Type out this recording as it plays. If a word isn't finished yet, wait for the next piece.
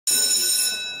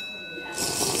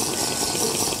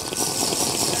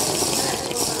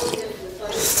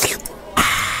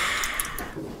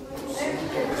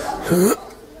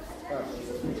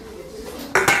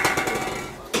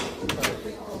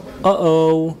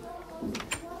Uh-oh.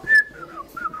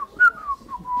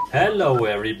 Hello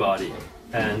everybody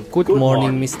and Good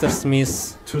morning, Mr.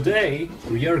 Smith. Today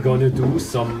we are gonna do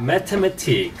some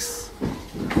mathematics.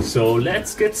 So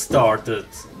let's get started.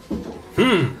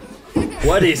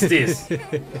 What is this?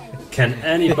 Can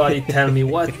anybody tell me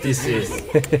what this is?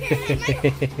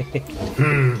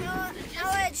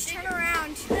 Alex, turn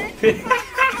around.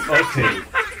 Okay,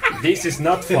 this is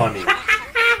not funny.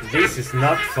 This is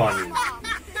not funny.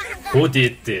 Who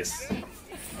did this?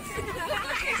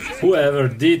 Whoever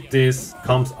did this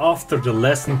comes after the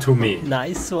lesson to me.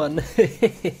 Nice one.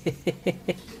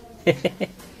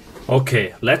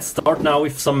 Okay, let's start now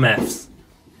with some maths.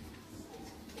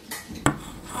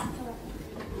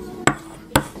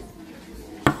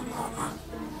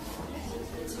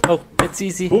 Oh, it's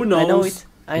easy. Who knows I know it.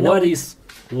 I know what it. is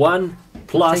 1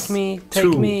 plus Take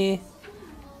 2? me.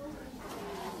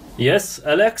 Yes,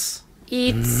 Alex?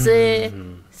 It's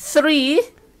 3.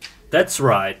 That's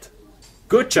right.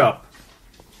 Good job.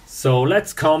 So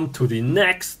let's come to the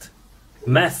next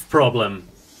math problem.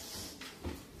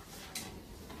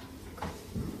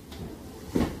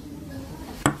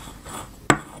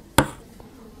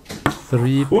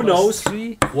 Three. Who plus knows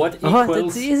 3? what Oh,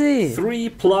 equals that's easy. 3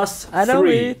 plus 3? I know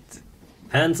it.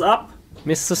 Hands up.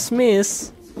 Mr.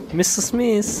 Smith. Mr.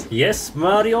 Smith. Yes,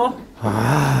 Mario?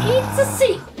 It's a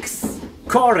 6.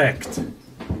 Correct.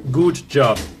 Good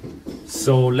job.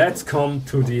 So let's come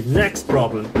to the next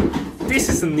problem. This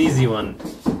is an easy one.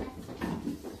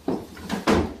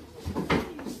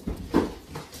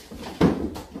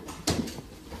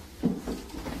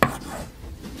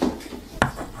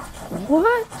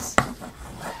 What?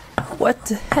 What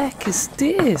the heck is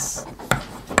this?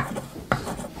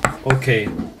 Okay,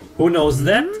 who knows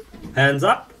that? Hands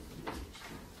up.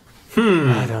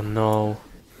 I don't know.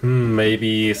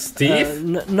 Maybe Steve?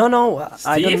 No, I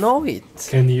Steve? don't know it.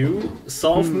 Can you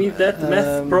solve me that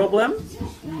math problem?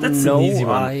 That's no, an easy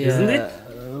one, isn't it?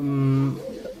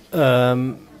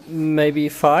 Maybe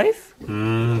 5?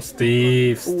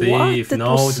 Steve, What? That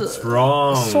no, was, that's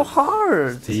wrong. So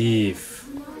hard. Steve,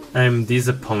 I'm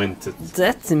disappointed.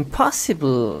 That's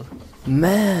impossible.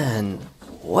 Man,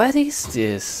 what is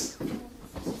this?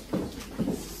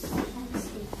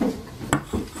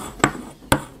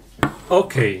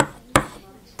 Okay,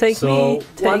 Take so me,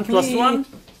 1 take plus me. 1,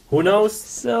 who knows?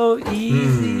 So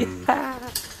easy.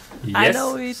 Yes,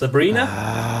 know it. Sabrina?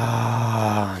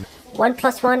 1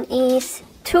 plus 1 is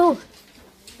 2.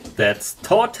 That's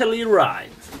totally right.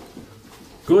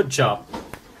 Good job.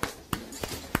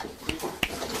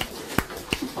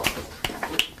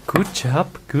 Good job,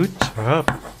 good job.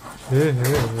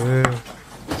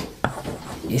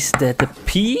 Is that a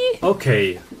P?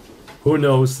 Okay, who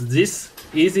knows this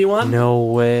easy one? No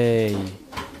way.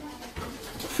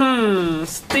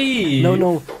 Steve.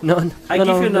 No. I give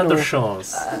you another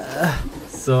chance.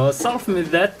 So solve me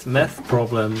that math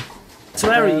problem. It's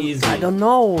very easy. I don't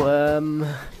know.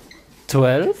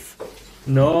 12?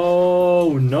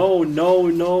 No.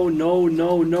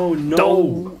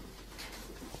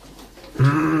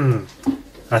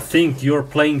 I think you're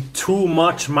playing too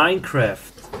much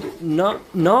Minecraft.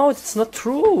 No, it's not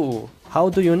true. How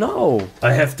do you know?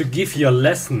 I have to give you a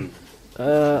lesson.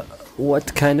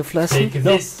 What kind of lesson? Take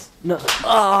this. No.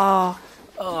 Ah.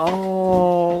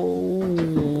 Oh.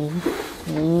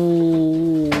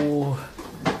 Ooh.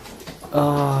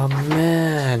 Oh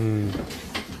man.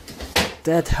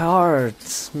 That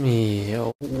hurts me.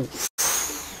 Oh.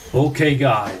 Okay,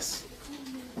 guys.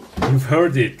 You've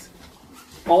heard it.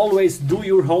 Always do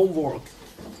your homework.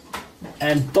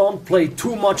 And don't play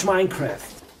too much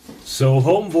Minecraft. So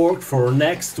homework for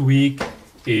next week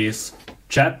is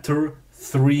chapter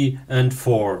 3 and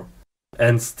 4.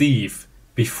 And Steve,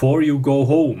 before you go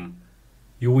home,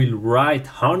 you will write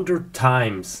 100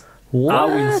 times. What? I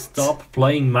will stop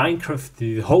playing Minecraft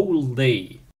the whole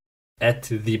day at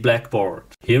the blackboard.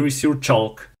 Here is your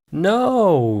chalk.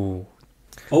 No.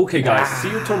 Okay guys,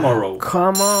 see you tomorrow.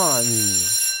 Come on.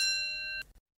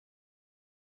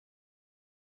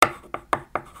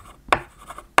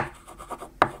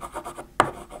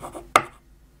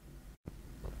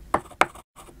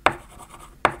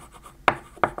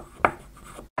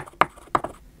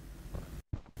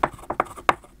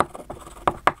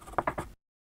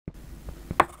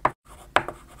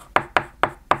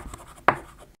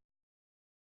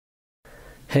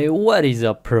 Hey, what is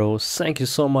up, pros? Thank you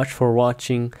so much for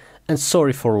watching, and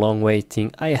sorry for long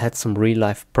waiting. I had some real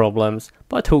life problems,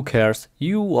 but who cares?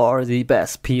 You are the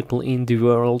best people in the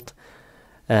world.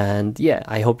 And yeah,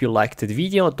 I hope you liked the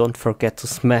video. Don't forget to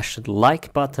smash the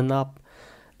like button up.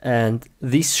 and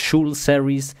this Schul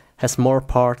series has more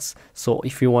parts, so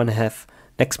if you want to have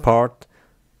next part,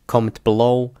 comment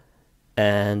below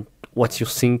and what you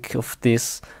think of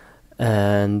this.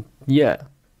 And yeah,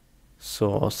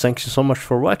 so thank you so much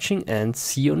for watching and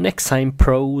see you next time,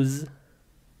 pros.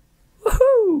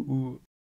 Woohoo!